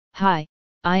Hi,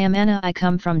 I am Anna. I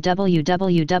come from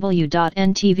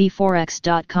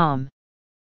www.ntvforex.com.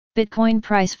 Bitcoin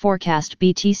price forecast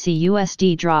BTC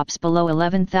USD drops below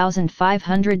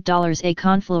 $11,500. A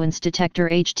Confluence Detector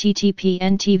http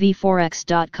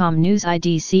ntvforex.com news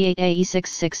ID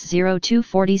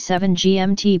C8AE660247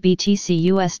 GMT BTC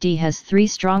USD has three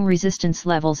strong resistance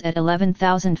levels at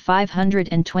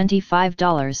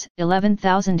 $11,525,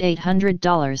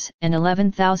 $11,800, and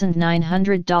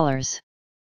 $11,900.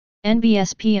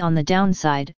 NBSP on the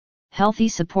downside, healthy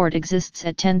support exists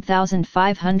at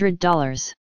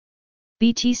 $10,500.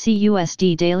 BTC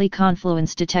USD Daily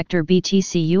Confluence Detector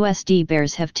BTC USD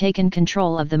bears have taken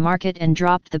control of the market and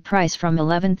dropped the price from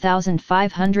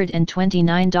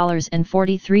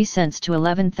 $11,529.43 to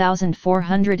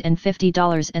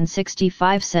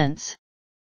 $11,450.65.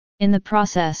 In the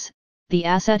process, the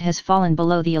asset has fallen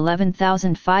below the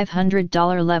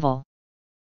 $11,500 level.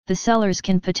 The sellers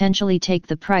can potentially take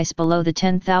the price below the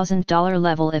 $10,000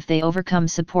 level if they overcome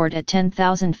support at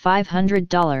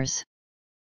 $10,500.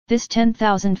 This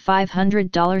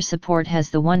 $10,500 support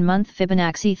has the 1-month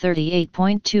Fibonacci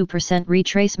 38.2%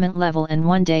 retracement level and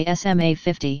 1-day SMA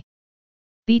 50.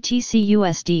 BTC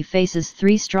USD faces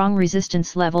three strong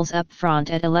resistance levels up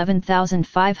front at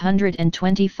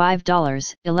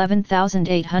 $11,525,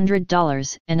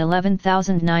 $11,800, and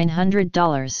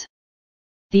 $11,900.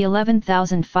 The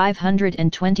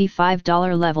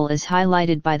 $11,525 level is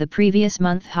highlighted by the previous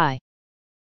month high.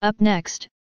 Up next,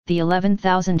 the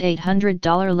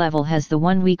 $11,800 level has the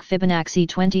 1-week Fibonacci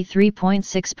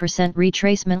 23.6%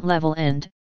 retracement level and,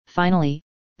 finally,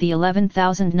 the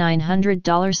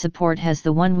 $11,900 support has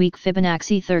the 1-week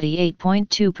Fibonacci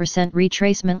 38.2%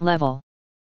 retracement level.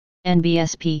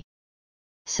 NBSP.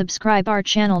 Subscribe our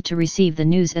channel to receive the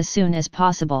news as soon as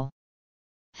possible.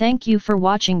 Thank you for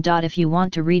watching. If you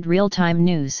want to read real-time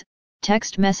news,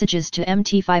 text messages to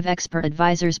MT5 Expert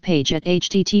Advisors page at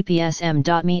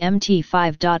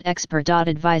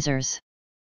https://m.me/mt5.expert.advisors.